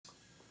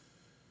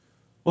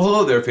Well,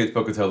 hello there, Faith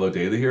Pocatello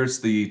Daily. Here's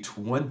the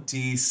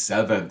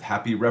 27th.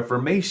 Happy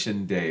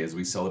Reformation Day as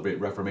we celebrate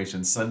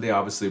Reformation Sunday.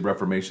 Obviously,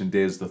 Reformation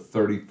Day is the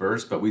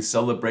 31st, but we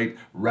celebrate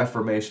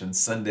Reformation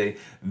Sunday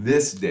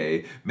this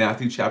day,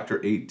 Matthew chapter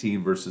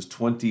 18, verses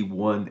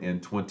 21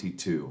 and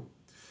 22.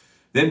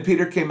 Then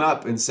Peter came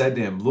up and said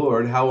to him,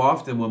 Lord, how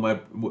often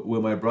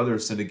will my brother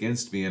sin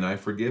against me and I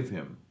forgive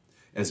him?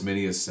 As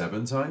many as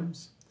 7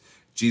 times?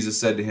 Jesus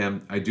said to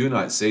him, I do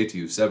not say to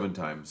you 7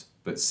 times,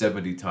 but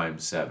 70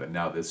 times 7.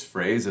 Now, this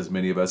phrase, as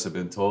many of us have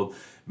been told,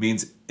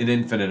 means an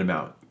infinite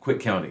amount. Quit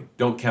counting.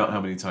 Don't count how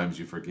many times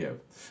you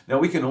forgive. Now,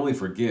 we can only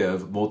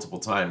forgive multiple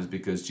times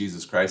because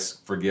Jesus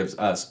Christ forgives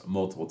us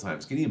multiple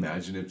times. Can you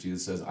imagine if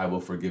Jesus says, I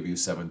will forgive you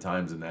 7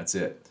 times and that's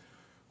it?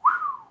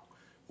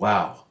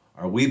 Wow,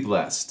 are we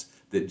blessed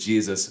that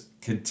Jesus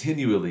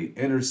continually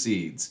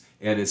intercedes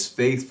and is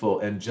faithful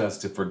and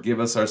just to forgive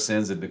us our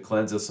sins and to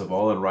cleanse us of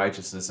all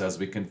unrighteousness as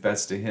we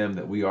confess to him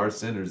that we are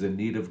sinners in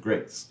need of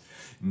grace,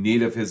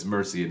 need of his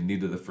mercy, and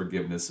need of the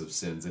forgiveness of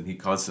sins. And he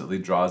constantly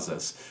draws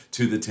us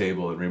to the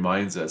table and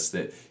reminds us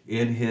that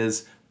in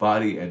his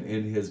body and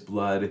in his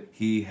blood,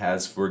 he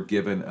has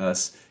forgiven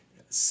us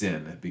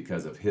sin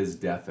because of his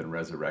death and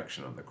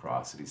resurrection on the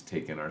cross, and he's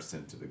taken our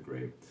sin to the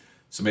grave.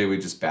 So may we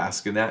just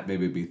bask in that,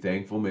 maybe be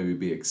thankful, maybe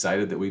be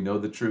excited that we know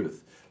the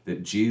truth,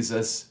 that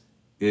Jesus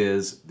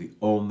is the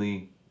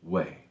only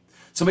way.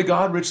 So may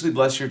God richly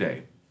bless your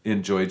day.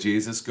 Enjoy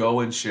Jesus. Go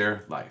and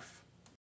share life.